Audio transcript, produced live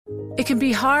It can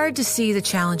be hard to see the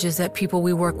challenges that people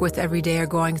we work with every day are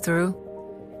going through.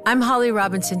 I'm Holly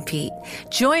Robinson Pete.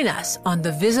 Join us on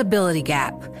The Visibility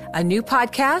Gap, a new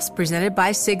podcast presented by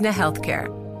Cigna Healthcare.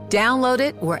 Download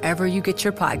it wherever you get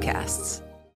your podcasts.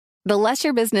 The less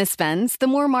your business spends, the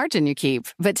more margin you keep.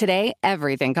 But today,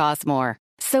 everything costs more.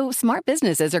 So smart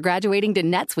businesses are graduating to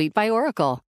NetSuite by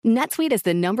Oracle. NetSuite is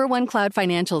the #1 cloud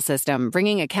financial system,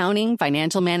 bringing accounting,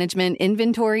 financial management,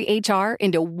 inventory, HR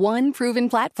into one proven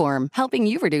platform, helping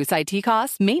you reduce IT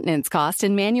costs, maintenance costs,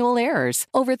 and manual errors.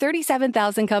 Over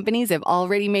 37,000 companies have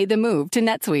already made the move to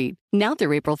NetSuite. Now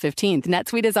through April 15th,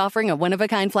 NetSuite is offering a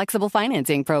one-of-a-kind flexible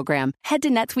financing program. Head to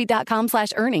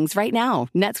netsuite.com/earnings right now.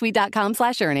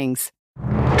 netsuite.com/earnings.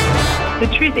 The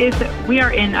truth is that we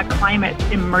are in a climate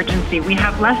emergency. We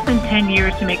have less than 10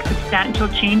 years to make substantial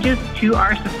changes to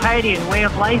our society and way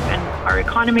of life and our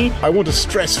economy. I want to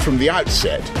stress from the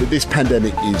outset that this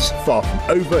pandemic is far from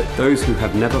over. Those who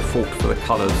have never fought for the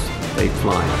colours they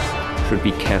fly should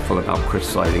be careful about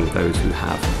criticising those who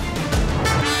have.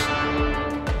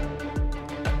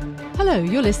 Hello,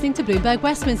 you're listening to Bloomberg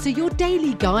Westminster, your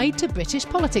daily guide to British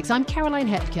politics. I'm Caroline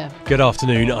Hepker. Good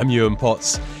afternoon, I'm Ewan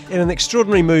Potts. In an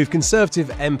extraordinary move, Conservative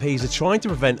MPs are trying to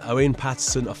prevent Owen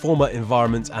Paterson, a former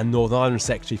Environment and Northern Ireland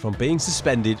Secretary, from being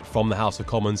suspended from the House of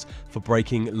Commons for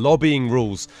breaking lobbying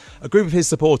rules. A group of his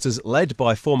supporters, led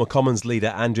by former Commons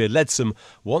leader Andrea Leadsom,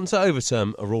 want to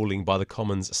overturn a ruling by the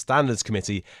Commons Standards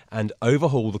Committee and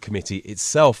overhaul the committee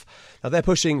itself. Now, they're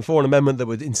pushing for an amendment that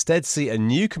would instead see a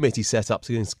new committee set up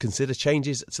to consider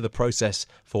changes to the process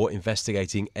for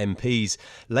investigating MPs.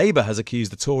 Labour has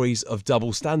accused the Tories of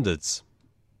double standards.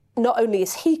 Not only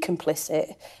is he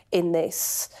complicit in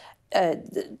this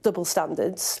double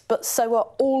standards, but so are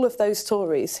all of those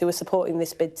Tories who are supporting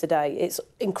this bid today. It's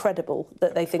incredible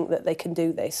that they think that they can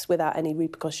do this without any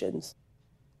repercussions.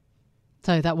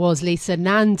 So that was Lisa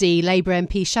Nandy, Labour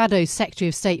MP Shadow Secretary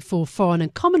of State for Foreign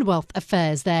and Commonwealth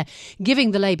Affairs there, giving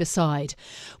the Labour side.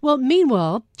 Well,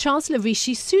 meanwhile, Chancellor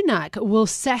Rishi Sunak will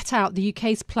set out the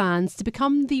UK's plans to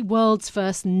become the world's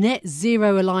first net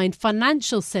zero aligned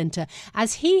financial centre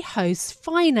as he hosts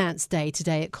Finance Day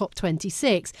today at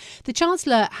COP26. The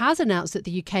Chancellor has announced that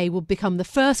the UK will become the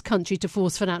first country to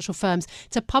force financial firms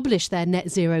to publish their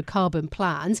net zero carbon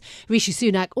plans. Rishi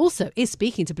Sunak also is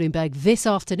speaking to Bloomberg this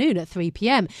afternoon at 3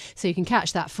 p.m. So you can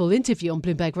catch that full interview on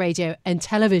Bloomberg Radio and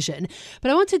television. But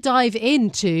I want to dive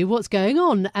into what's going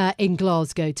on in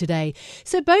Glasgow today.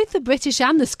 So both the British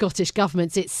and the Scottish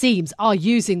governments, it seems, are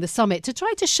using the summit to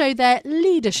try to show their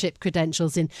leadership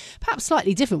credentials in perhaps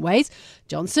slightly different ways.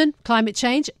 Johnson, climate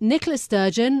change, Nicola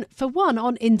Sturgeon, for one,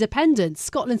 on independence.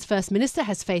 Scotland's First Minister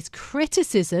has faced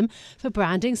criticism for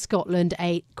branding Scotland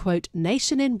a, quote,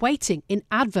 nation in waiting in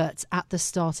adverts at the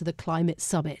start of the climate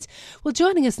summit. Well,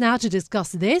 joining us now to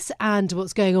discuss this and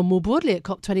what's going on more broadly at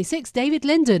COP26, David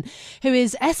Linden, who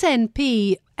is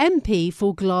SNP MP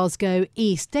for Glasgow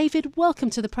East. David,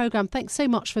 welcome to the programme. Thanks so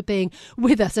much for being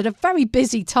with us at a very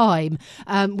busy time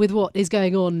with what is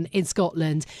going on in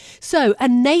Scotland. So, a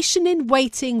nation in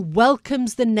waiting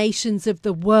welcomes the nations of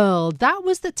the world. That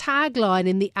was the tagline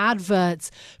in the adverts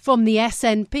from the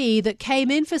SNP that came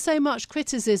in for so much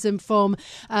criticism from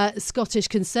Scottish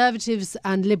Conservatives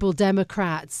and Liberal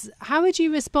Democrats. How would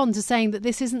you respond to saying that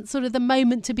this isn't sort of the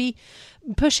moment to be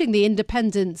pushing the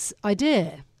independence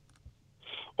idea?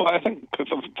 Well, I think,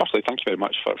 firstly, thank you very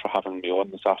much for having me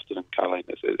on this afternoon, Caroline.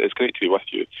 It's great to be with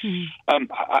you.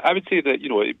 I would say that,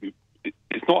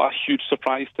 it's not a huge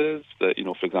surprise to us that,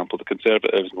 for example, the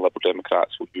Conservatives and Liberal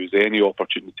Democrats will use any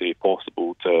opportunity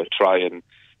possible to try and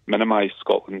minimise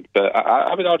Scotland. But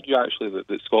I would argue, actually,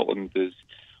 that Scotland is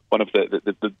one of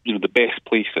the best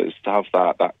places to have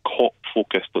that COP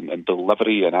focused on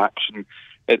delivery and action.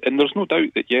 And there's no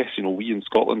doubt that, yes, we in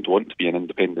Scotland want to be an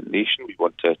independent nation. We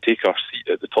want to take our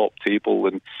seat at the top table,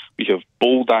 and we have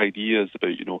bold ideas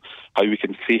about, how we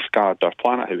can safeguard our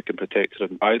planet, how we can protect our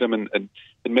environment. And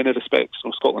in many respects,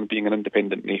 Scotland being an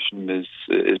independent nation is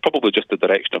probably just the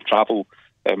direction of travel.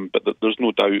 But there's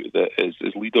no doubt that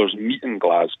as leaders meet in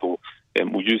Glasgow,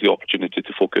 we'll use the opportunity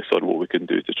to focus on what we can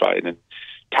do to try and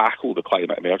tackle the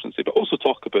climate emergency, but also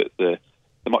talk about the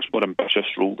much more ambitious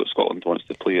role that Scotland wants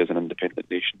to play as an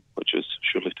independent nation, which is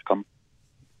surely to come.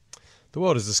 The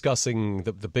world is discussing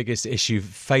the biggest issue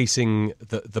facing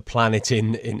the planet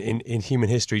in human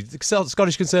history. The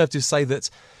Scottish Conservatives say that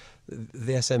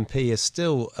the SNP is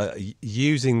still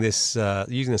using this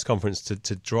conference to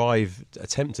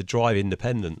attempt to drive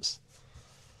independence.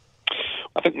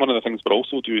 I think one of the things we're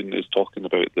also doing is talking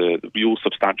about the real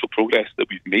substantial progress that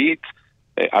we've made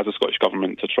as a Scottish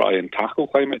Government to try and tackle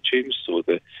climate change, so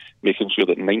making sure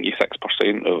that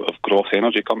 96% of gross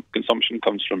energy consumption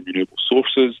comes from renewable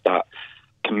sources, that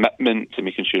commitment to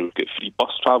making sure we've got free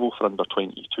bus travel for under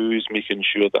 22s, making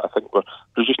sure that I think we're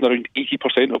producing around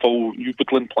 80% of all new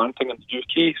woodland planting in the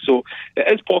UK. So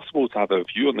it is possible to have a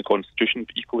view on the Constitution,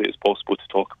 but equally it's possible to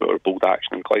talk about our bold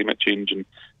action on climate change, and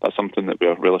that's something that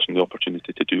we're relishing the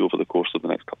opportunity to do over the course of the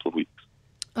next couple of weeks.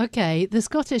 OK, the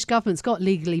Scottish Government's got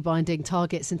legally binding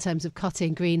targets in terms of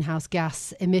cutting greenhouse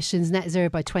gas emissions, net zero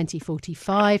by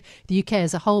 2045, the UK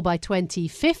as a whole by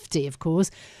 2050, of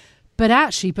course. But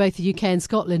actually, both the UK and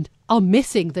Scotland are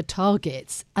missing the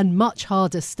targets, and much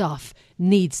harder stuff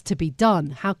needs to be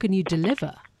done. How can you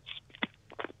deliver?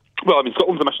 Well, I mean,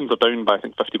 Scotland's emissions are down by, I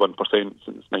think, 51%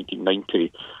 since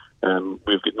 1990.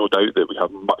 We've got no doubt that we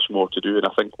have much more to do, and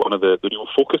I think one of the real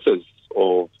focuses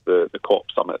of the COP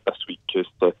summit this week is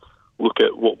to look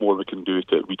at what more we can do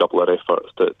to redouble our efforts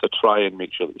to try and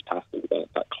make sure that we tackle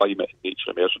that climate and nature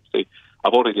emergency.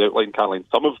 I've already outlined, Caroline,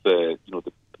 some of the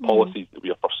policies that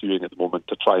we are pursuing at the moment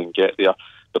to try and get there,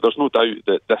 but there's no doubt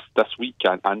that this week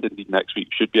and indeed next week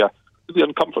should be a really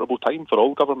uncomfortable time for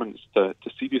all governments to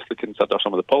seriously consider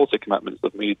some of the policy commitments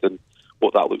they've made and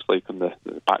what that looks like in the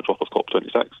backdrop of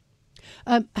COP26.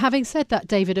 Having said that,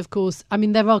 David, of course, I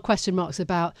mean, there are question marks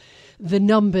about the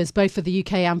numbers, both for the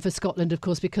UK and for Scotland, of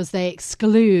course, because they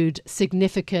exclude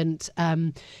significant,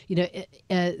 certain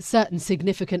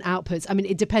significant outputs. I mean,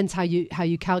 it depends how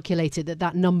you calculate it,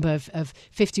 that number of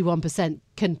 51%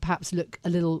 can perhaps look a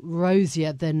little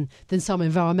rosier than some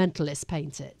environmentalists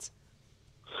paint it.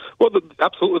 Well,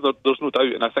 absolutely, there's no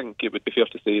doubt, and I think it would be fair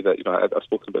to say that I've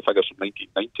spoken about figures from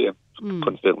 1990, and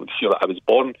coincidentally the year that I was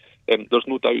born. There's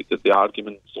no doubt that the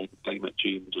arguments on climate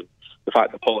change and the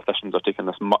fact that politicians are taking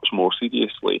this much more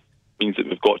seriously means that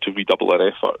we've got to redouble our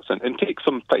efforts and take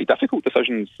some pretty difficult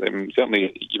decisions.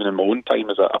 Certainly, even in my own time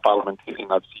as a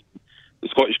parliamentarian, I've seen the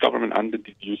Scottish Government and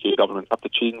indeed the UK Government have to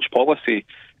change policy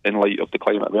in light of the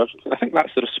climate emergency. And I think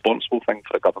that's the responsible thing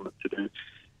for a government to do.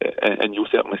 And you'll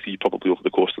certainly see probably over the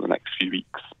course of the next few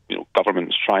weeks,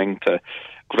 governments trying to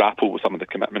grapple with some of the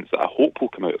commitments that I hope will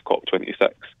come out of COP26.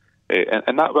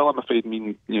 And that will, I'm afraid,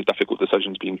 mean difficult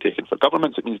decisions being taken for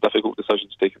governments. It means difficult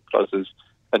decisions taken for us as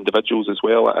individuals as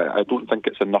well. I don't think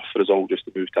it's enough for us all just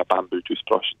to move to a bamboo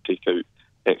toothbrush and take out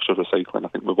extra recycling. I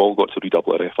think we've all got to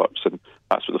redouble our efforts, and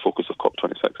that's what the focus of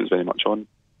COP26 is very much on.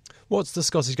 What's the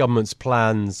Scottish Government's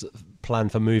plan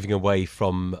for moving away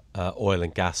from oil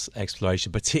and gas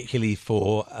exploration, particularly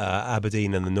for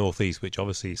Aberdeen and the North East, which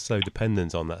obviously is so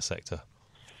dependent on that sector?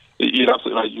 You're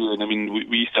absolutely right, Ewan. I mean,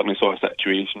 we certainly saw a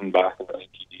situation back in the 1980s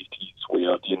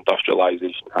where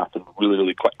deindustrialisation happened really,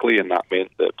 really quickly, and that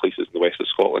meant that places in the west of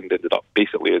Scotland ended up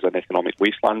basically as an economic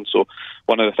wasteland. So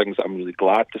one of the things that I'm really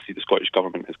glad to see the Scottish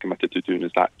Government has committed to doing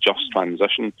is that just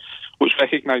transition, which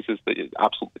recognises that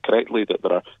absolutely correctly that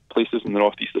there are places in the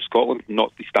north east of Scotland,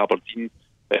 not East Aberdeen,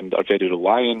 that are very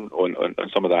reliant on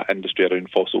some of that industry around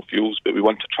fossil fuels, but we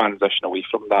want to transition away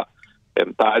from that.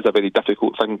 That is a very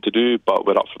difficult thing to do, but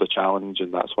we're up for the challenge,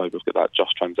 and that's why we've got that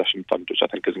Just Transition Fund, which I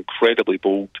think is incredibly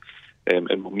bold and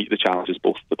will meet the challenges,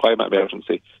 both the climate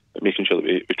emergency, but making sure that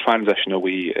we transition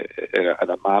away in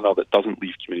a manner that doesn't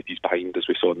leave communities behind, as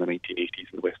we saw in the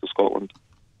 1980s in the west of Scotland.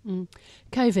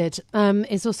 COVID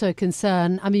is also a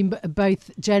concern. I mean, both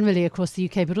generally across the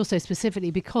UK, but also specifically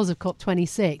because of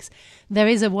COP26. There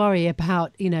is a worry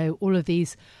about, all of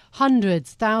these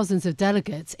hundreds, thousands of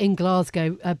delegates in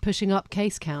Glasgow pushing up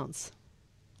case counts.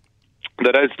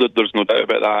 There's no doubt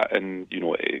about that, and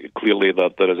clearly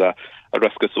there is a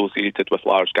risk associated with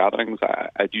large gatherings.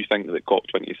 I do think that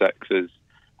COP26 is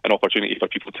an opportunity for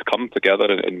people to come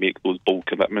together and make those bold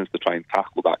commitments to try and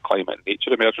tackle that climate and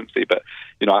nature emergency. But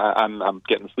I'm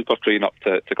getting the sleeper train up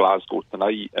to Glasgow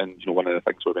tonight, and one of the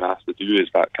things we've been asked to do is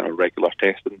that kind of regular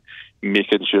testing,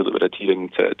 making sure that we're adhering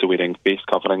to wearing face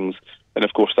coverings, and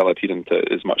of course still adhering to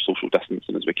as much social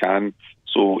distancing as we can.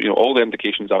 So all the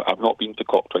indications, I've not been to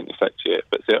COP26 yet,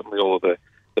 but certainly all of the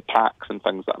packs and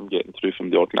things that I'm getting through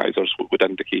from the organisers would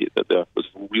indicate that there was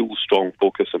a real strong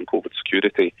focus on COVID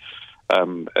security.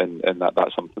 And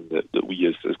that's something that we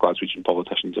as Glaswegian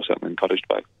politicians are certainly encouraged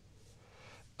by.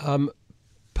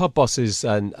 Pub bosses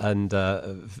and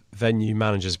venue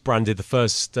managers branded the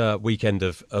first weekend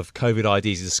of COVID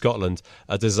IDs in Scotland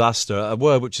a disaster. A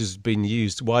word which has been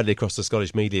used widely across the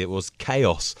Scottish media was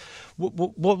chaos.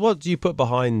 What do you put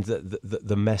behind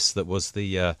the mess that was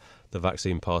the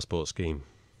vaccine passport scheme?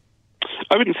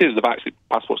 I wouldn't say that the vaccine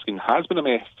passport scheme has been a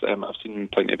mess. I've seen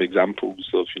plenty of examples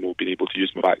of being able to use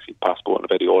my vaccine passport in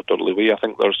a very orderly way. I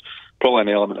think there's probably an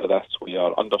element of this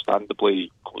where,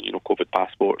 understandably, COVID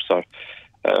passports are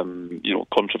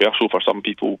controversial for some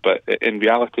people, but in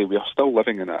reality, we are still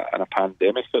living in a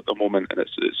pandemic at the moment, and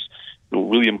it's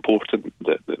really important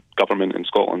that the government in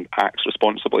Scotland acts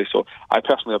responsibly. So I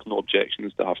personally have no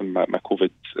objections to having my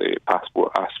COVID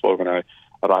passport asked for when I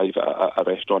arrive at a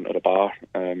restaurant or a bar,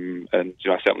 and I've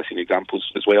certainly seen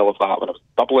examples as well of that when I was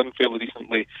in Dublin fairly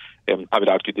recently. I would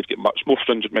argue they've got much more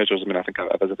stringent measures. I mean, I think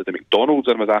I visited the McDonald's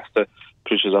and was asked to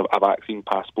produce a vaccine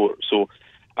passport. So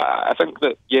I think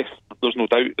that, yes, there's no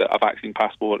doubt that a vaccine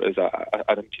passport is an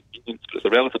inconvenience, but it's a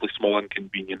relatively small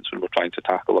inconvenience when we're trying to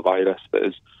tackle a virus that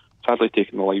is sadly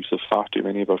taking the lives of far too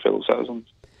many of our fellow citizens.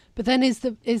 But then is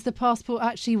the passport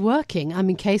actually working? I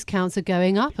mean, case counts are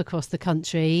going up across the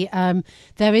country.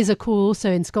 There is a call also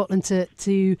in Scotland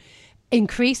to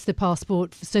increase the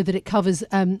passport so that it covers,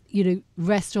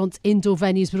 restaurants, indoor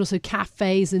venues, but also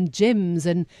cafes and gyms,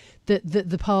 and that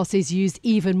the pass is used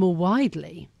even more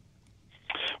widely.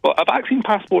 Well, a vaccine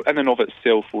passport in and of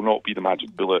itself will not be the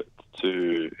magic bullet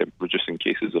to reducing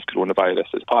cases of coronavirus.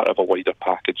 It's part of a wider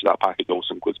package. That package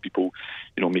also includes people,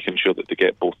 making sure that they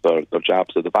get both their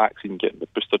jabs of the vaccine, getting the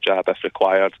booster jab if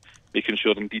required, making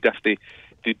sure indeed if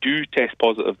they do test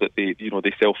positive that they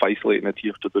self-isolate and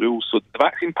adhere to the rules. So the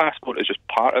vaccine passport is just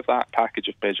part of that package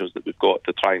of measures that we've got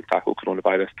to try and tackle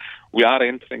coronavirus. We are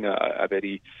entering a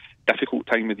very difficult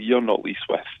time of the year, not least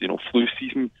with flu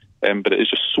season. But it is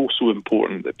just so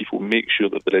important that people make sure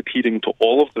that they're adhering to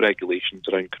all of the regulations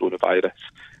around coronavirus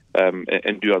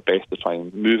and do our best to try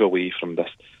and move away from this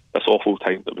awful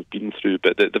time that we've been through.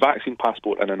 But the vaccine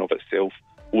passport in and of itself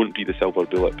won't be the silver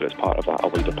bullet, but it's part of a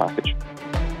wider package.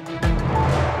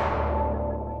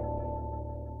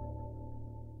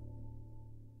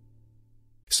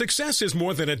 Success is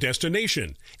more than a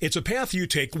destination. It's a path you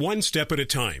take one step at a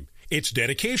time. It's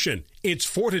dedication, it's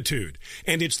fortitude,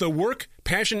 and it's the work,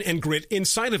 passion, and grit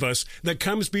inside of us that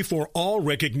comes before all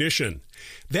recognition.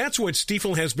 That's what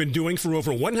Stifel has been doing for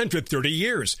over 130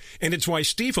 years, and it's why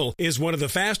Stifel is one of the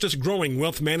fastest growing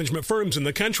wealth management firms in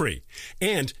the country.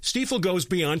 And Stifel goes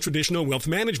beyond traditional wealth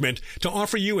management to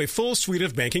offer you a full suite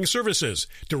of banking services,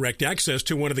 direct access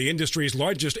to one of the industry's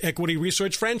largest equity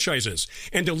research franchises,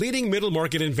 and a leading middle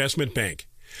market investment bank.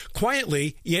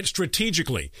 Quietly, yet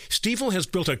strategically, Stifel has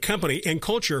built a company and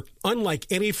culture unlike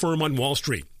any firm on Wall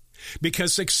Street.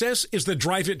 Because success is the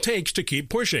drive it takes to keep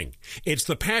pushing. It's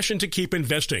the passion to keep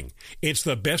investing. It's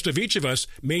the best of each of us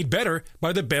made better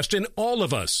by the best in all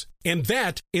of us. And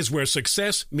that is where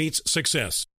success meets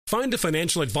success. Find a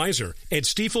financial advisor at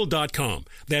Stifel.com.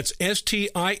 That's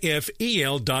STIFEL.com.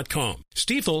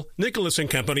 Stifel, Nicholas &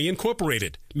 Company,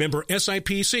 Incorporated. Member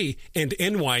SIPC and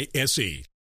NYSE.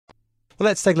 Well,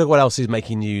 let's take a look at what else is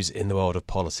making news in the world of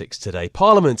politics today.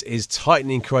 Parliament is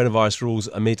tightening coronavirus rules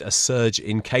amid a surge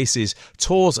in cases.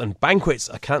 Tours and banquets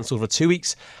are cancelled for 2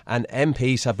 weeks, and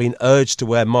MPs have been urged to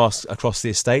wear masks across the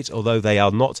estate, although they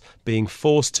are not being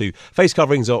forced to. Face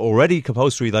coverings are already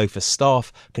compulsory, though, for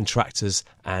staff, contractors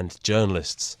and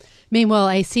journalists. Meanwhile,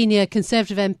 a senior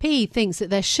Conservative MP thinks that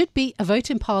there should be a vote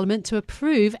in Parliament to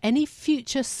approve any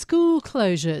future school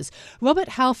closures. Robert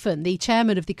Halfon, the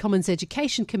chairman of the Commons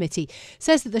Education Committee,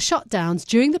 says that the shutdowns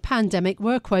during the pandemic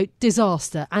were a, quote,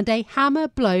 disaster and a hammer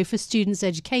blow for students'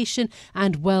 education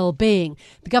and well-being.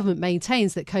 The government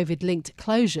maintains that COVID-linked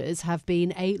closures have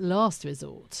been a last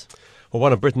resort. Well,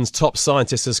 one of Britain's top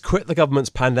scientists has quit the government's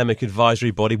pandemic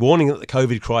advisory body, warning that the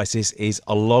COVID crisis is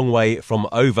a long way from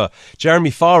over.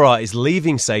 Jeremy Farrar is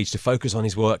leaving Sage to focus on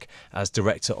his work as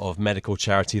director of medical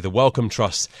charity The Wellcome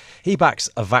Trust. He backs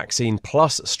a vaccine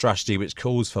plus strategy which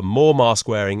calls for more mask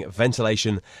wearing,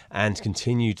 ventilation and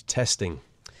continued testing.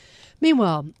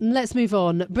 Meanwhile, let's move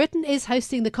on. Britain is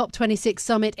hosting the COP26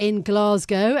 summit in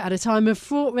Glasgow at a time of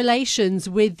fraught relations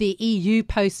with the EU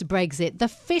post-Brexit. The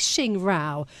fishing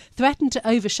row threatened to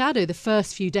overshadow the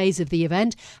first few days of the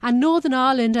event, and Northern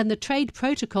Ireland and the trade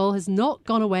protocol has not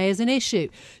gone away as an issue.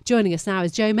 Joining us now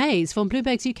is Joe Mays from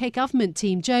Bloomberg's UK government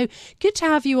team. Joe, good to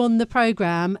have you on the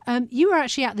programme. You were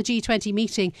actually at the G20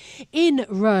 meeting in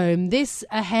Rome, this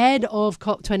ahead of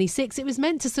COP26. It was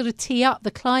meant to sort of tee up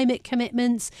the climate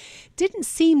commitments. Didn't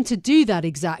seem to do that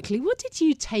exactly. What did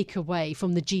you take away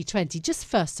from the G20, just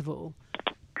first of all?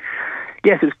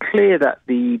 Yes, it's clear that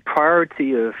the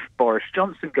priority of Boris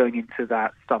Johnson going into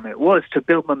that summit was to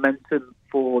build momentum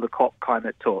for the COP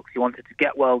climate talks. He wanted to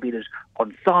get world leaders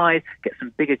on side, get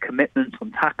some bigger commitments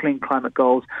on tackling climate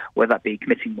goals, whether that be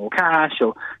committing more cash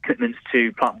or commitments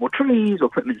to plant more trees or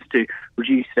commitments to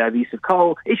reduce the use of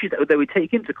coal, issues that they would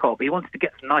take into COP. But he wanted to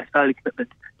get some nice early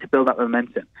commitments to build that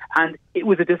momentum. And it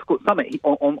was a difficult summit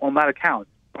on that account.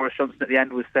 Boris Johnson at the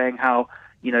end was saying how,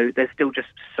 there's still just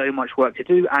so much work to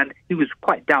do. And he was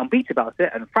quite downbeat about it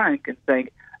and frank and saying,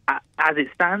 As it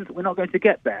stands, we're not going to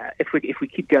get there if we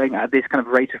keep going at this kind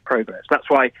of rate of progress. That's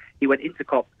why he went into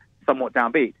COP somewhat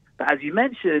downbeat. But as you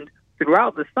mentioned,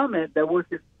 throughout the summit, there was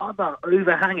this other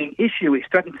overhanging issue which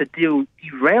threatened to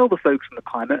derail the focus on the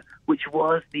climate, which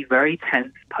was the very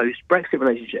tense post-Brexit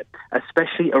relationship,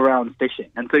 especially around fishing.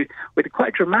 And so with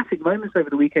quite dramatic moments over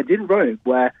the weekend in Rome,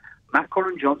 where Macron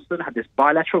and Johnson had this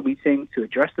bilateral meeting to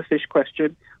address the fish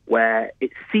question, where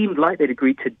it seemed like they'd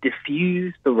agreed to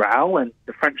diffuse the row, and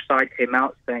the French side came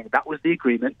out saying that was the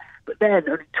agreement. But then,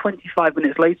 only 25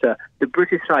 minutes later, the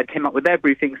British side came up with their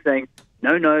briefing saying,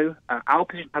 no, our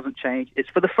position hasn't changed. It's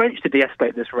for the French to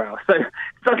de-escalate this row. So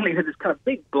suddenly there's this kind of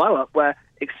big blow-up where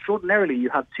extraordinarily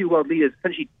you have two world leaders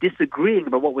essentially disagreeing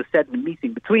about what was said in the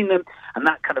meeting between them, and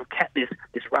that kind of kept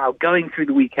this row going through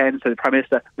the weekend. So the Prime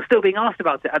Minister was still being asked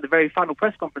about it at the very final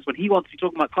press conference when he wanted to be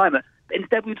talking about climate, but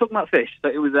instead we were talking about fish. So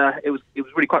it was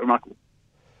really quite remarkable.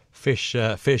 Fish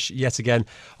yet again.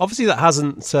 Obviously, that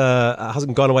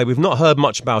hasn't gone away. We've not heard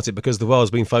much about it because the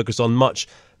world's been focused on much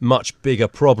bigger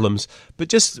problems. But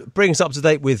just bring us up to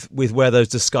date with where those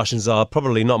discussions are.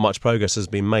 Probably not much progress has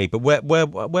been made. But where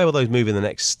will those move in the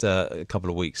next couple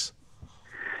of weeks?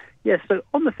 Yes, so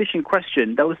on the fishing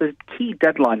question, there was a key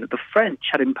deadline that the French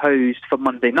had imposed for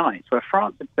Monday night, where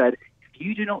France had said,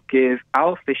 you do not give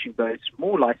our fishing boats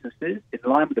more licenses in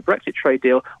line with the Brexit trade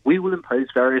deal, we will impose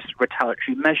various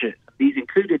retaliatory measures. These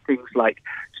included things like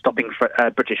stopping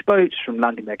British boats from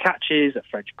landing their catches at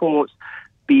French ports,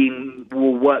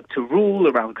 will work to rule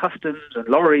around customs and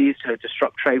lorries to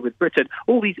disrupt trade with Britain,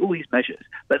 all these measures.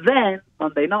 But then,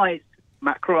 Monday night,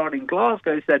 Macron in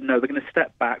Glasgow said, no, we're going to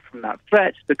step back from that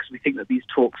threat because we think that these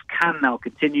talks can now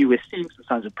continue. We're seeing some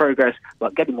signs of progress,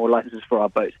 but getting more licenses for our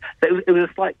boats. So it was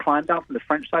a slight climb down from the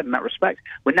French side in that respect.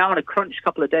 We're now in a crunch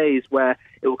couple of days where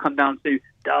it will come down to,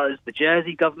 does the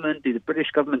Jersey government, do the British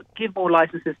government give more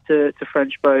licenses to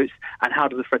French boats, and how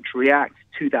do the French react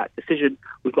to that decision?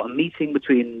 We've got a meeting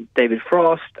between David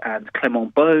Frost and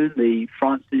Clément Beaune, the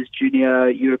France's junior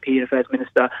European Affairs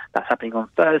Minister. That's happening on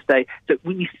Thursday. So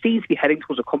we seem to be heading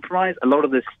towards a compromise. A lot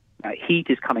of this heat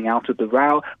is coming out of the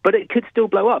row, but it could still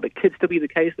blow up. It could still be the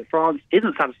case that France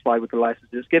isn't satisfied with the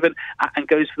licenses given and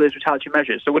goes for those retaliatory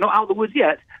measures. So we're not out of the woods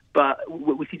yet, but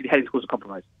we seem to be heading towards a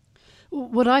compromise.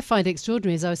 What I find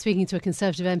extraordinary is I was speaking to a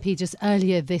Conservative MP just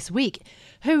earlier this week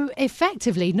who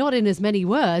effectively, not in as many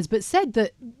words, but said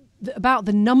that about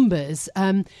the numbers,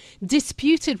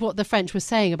 disputed what the French were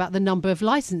saying about the number of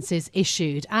licences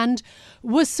issued and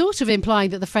was sort of implying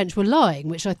that the French were lying,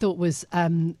 which I thought was,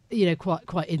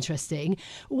 quite interesting.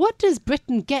 What does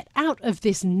Britain get out of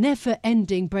this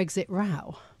never-ending Brexit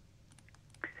row?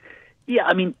 Yeah,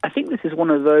 I mean, I think this is one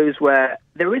of those where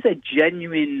there is a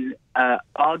genuine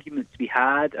argument to be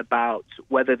had about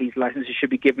whether these licenses should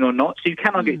be given or not. So you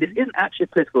can argue this isn't actually a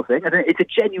political thing. I think it's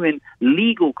a genuine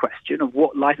legal question of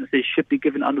what licenses should be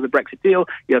given under the Brexit deal.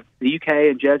 You have the UK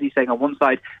and Jersey saying on one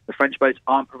side the French boats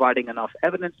aren't providing enough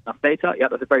evidence, enough data. Yeah,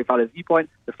 that's a very valid viewpoint.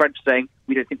 The French saying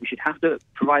we don't think we should have to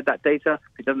provide that data.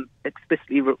 It doesn't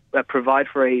explicitly provide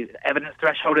for a evidence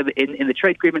threshold in the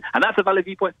trade agreement, and that's a valid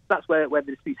viewpoint. That's where the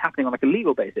dispute's happening on like a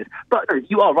legal basis. But no,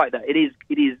 you are right that it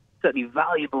is certainly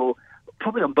valuable,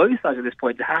 probably on both sides at this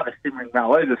point, to have a simmering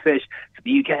row over fish. For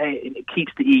the UK, it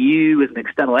keeps the EU as an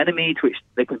external enemy to which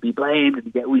they can be blamed, and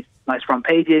you get all these nice front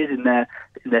pages in their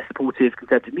supportive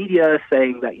Conservative media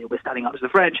saying that we're standing up to the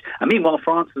French. And meanwhile,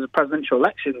 France has a presidential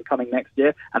election coming next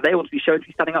year, and they want to be shown to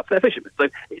be standing up for their fishermen. So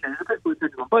there's a political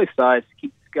incentive on both sides to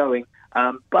keep this going.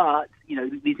 But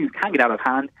these things can get out of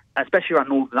hand, especially around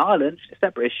Northern Ireland, which is a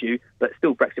separate issue, but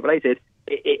still Brexit related.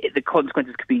 The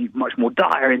consequences could be much more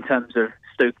dire in terms of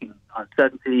stoking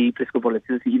uncertainty, political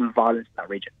volatility, even violence in that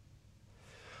region.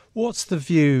 What's the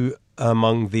view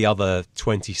among the other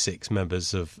 26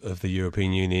 members of the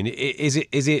European Union? Is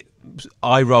it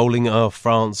eye-rolling of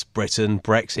France, Britain,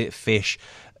 Brexit, fish?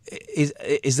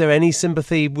 Is there any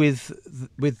sympathy with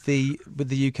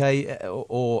the UK,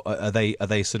 or are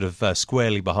they sort of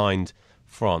squarely behind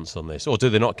France on this, or do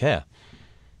they not care?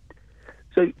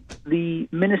 So the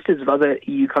ministers of other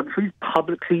EU countries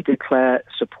publicly declare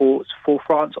support for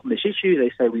France on this issue.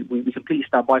 They say we completely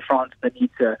stand by France and the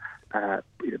need to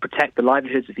protect the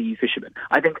livelihoods of EU fishermen.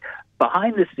 I think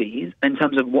behind the scenes, in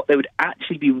terms of what they would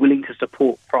actually be willing to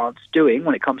support France doing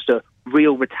when it comes to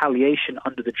real retaliation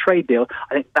under the trade deal,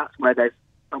 I think that's where there's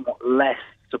somewhat less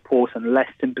support and less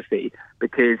sympathy,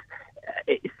 because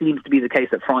it seems to be the case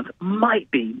that France might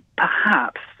be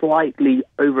perhaps slightly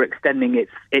overextending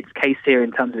its case here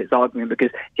in terms of its argument,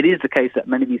 because it is the case that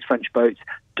many of these French boats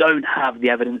don't have the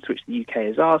evidence which the UK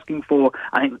is asking for.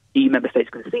 I think EU member states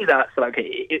can see that. So,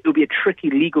 it will be a tricky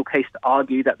legal case to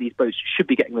argue that these boats should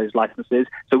be getting those licenses.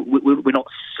 So we're not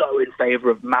so in favour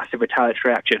of massive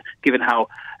retaliatory action, given how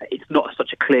it's not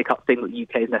such a clear-cut thing that the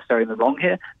UK is necessarily in the wrong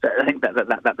here. So I think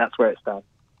that's where it stands.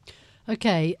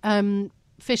 Okay.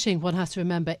 Fishing, one has to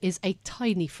remember, is a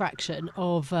tiny fraction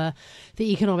of the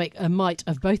economic might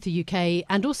of both the UK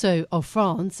and also of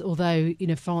France, although,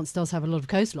 France does have a lot of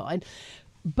coastline.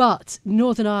 But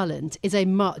Northern Ireland is a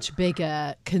much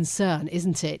bigger concern,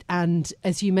 isn't it? And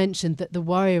as you mentioned, that the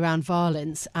worry around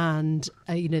violence and,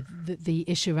 the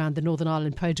issue around the Northern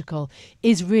Ireland Protocol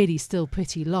is really still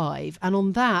pretty live. And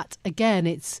on that, again,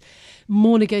 it's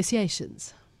more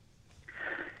negotiations.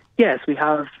 Yes, we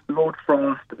have Lord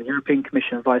Frost and the European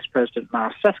Commission Vice President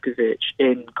Maros Sefcovic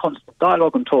in constant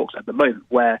dialogue and talks at the moment,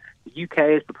 where the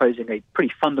UK is proposing a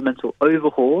pretty fundamental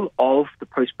overhaul of the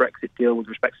post-Brexit deal with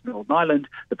respect to Northern Ireland,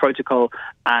 the protocol,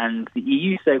 and the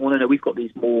EU saying, well, no, we've got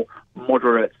these more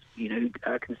moderate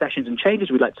concessions and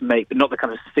changes we'd like to make, but not the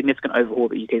kind of significant overhaul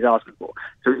that the UK is asking for.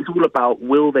 So it's all about,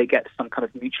 will they get some kind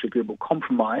of mutually agreeable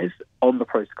compromise on the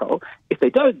protocol? If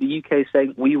they don't, the UK is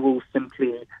saying, we will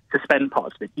simply suspend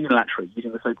parts of it unilaterally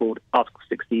using the so-called Article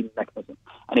 16 mechanism.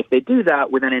 And if they do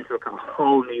that, we're then into a kind of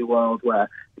whole new world where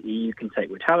the EU can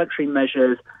take retaliatory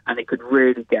measures, and it could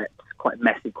really get quite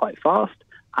messy quite fast.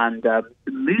 And the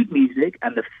mood music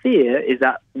and the fear is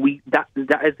that that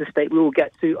is the state we will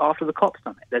get to after the COP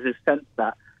summit. There's a sense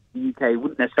that the UK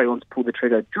wouldn't necessarily want to pull the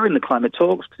trigger during the climate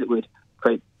talks because it would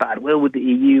create bad will with the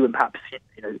EU and perhaps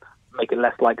make it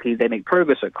less likely they make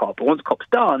progress at COP. But once COP's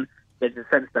done, there's a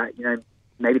sense that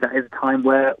maybe that is a time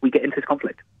where we get into this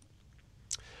conflict.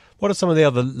 What are some of the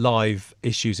other live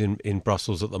issues in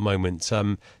Brussels at the moment?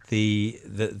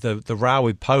 The row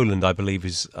with Poland, I believe,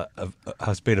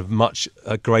 has been of much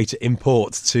greater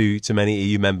import to many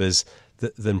EU members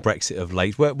than Brexit of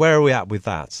late. Where are we at with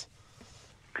that?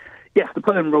 Yes, the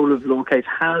Poland rule of law case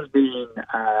has been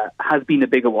a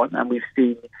bigger one, and we've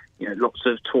seen lots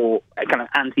of talk, kind of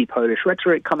anti-Polish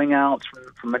rhetoric coming out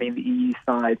from many of the EU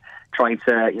side, trying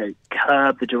to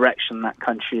curb the direction that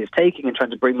country is taking and trying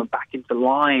to bring them back into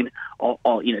line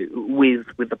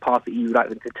with the path that you would like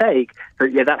them to take. So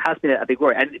that has been a big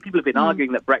worry, and people have been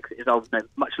arguing that Brexit is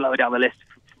much lower down the list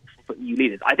for EU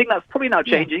leaders. I think that's probably now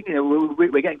changing. Yeah.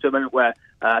 We're getting to a moment where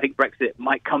I think Brexit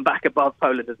might come back above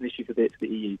Poland as an issue for the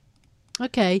EU.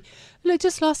 Okay. Look,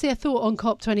 just lastly, a thought on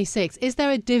COP26. Is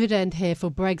there a dividend here for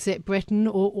Brexit Britain,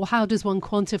 or how does one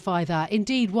quantify that?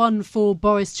 Indeed, one for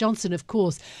Boris Johnson, of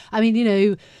course. I mean,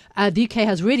 the UK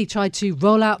has really tried to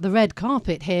roll out the red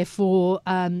carpet here for,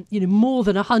 more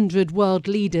than 100 world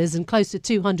leaders and close to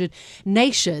 200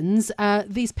 nations.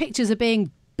 These pictures are being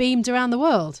beamed around the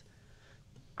world.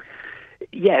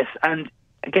 Yes, and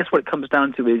I guess what it comes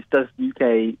down to is, does the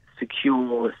UK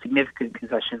secure significant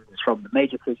concessions from the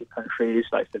major polluting countries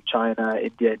like China,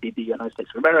 India, the United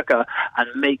States of America, and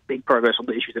make big progress on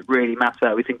the issues that really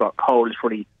matter? We think about coal is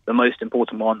probably the most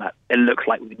important one that it looks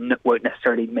like we won't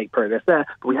necessarily make progress there,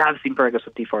 but we have seen progress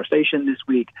with deforestation this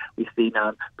week. We've seen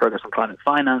progress on climate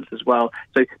finance as well.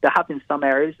 So there have been some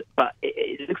areas, but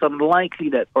it looks unlikely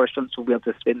that Boris Johnson will be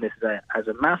able to spin this as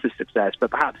a massive success, but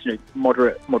perhaps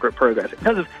moderate progress. In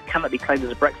terms of can that be claimed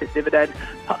as a Brexit dividend,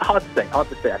 hard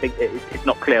to say. I think it's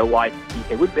not clear why the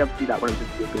UK wouldn't be able to do that when it was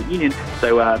in the European Union.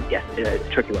 So, yes, it's a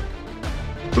tricky one.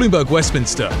 Bloomberg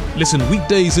Westminster. Listen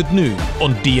weekdays at noon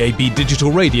on DAB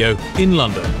Digital Radio in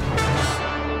London.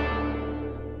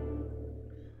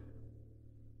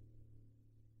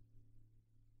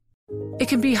 It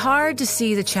can be hard to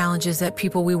see the challenges that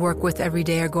people we work with every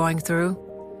day are going through.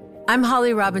 I'm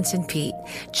Holly Robinson Peete.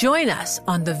 Join us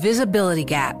on The Visibility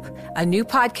Gap, a new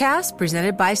podcast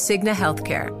presented by Cigna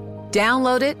Healthcare.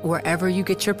 Download it wherever you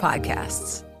get your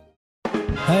podcasts.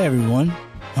 Hi, everyone.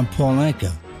 I'm Paul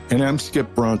Anka. And I'm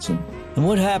Skip Bronson. And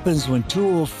what happens when two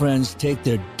old friends take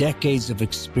their decades of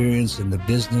experience in the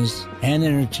business and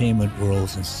entertainment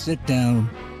worlds and sit down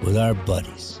with our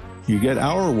buddies? You get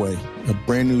Our Way, a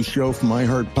brand new show from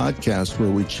iHeart Podcast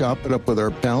where we chop it up with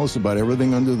our pals about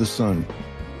everything under the sun.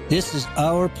 This is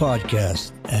our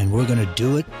podcast, and we're going to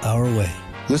do it our way.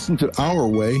 Listen to Our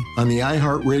Way on the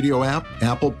iHeartRadio app,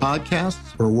 Apple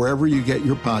Podcasts, or wherever you get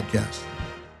your podcasts.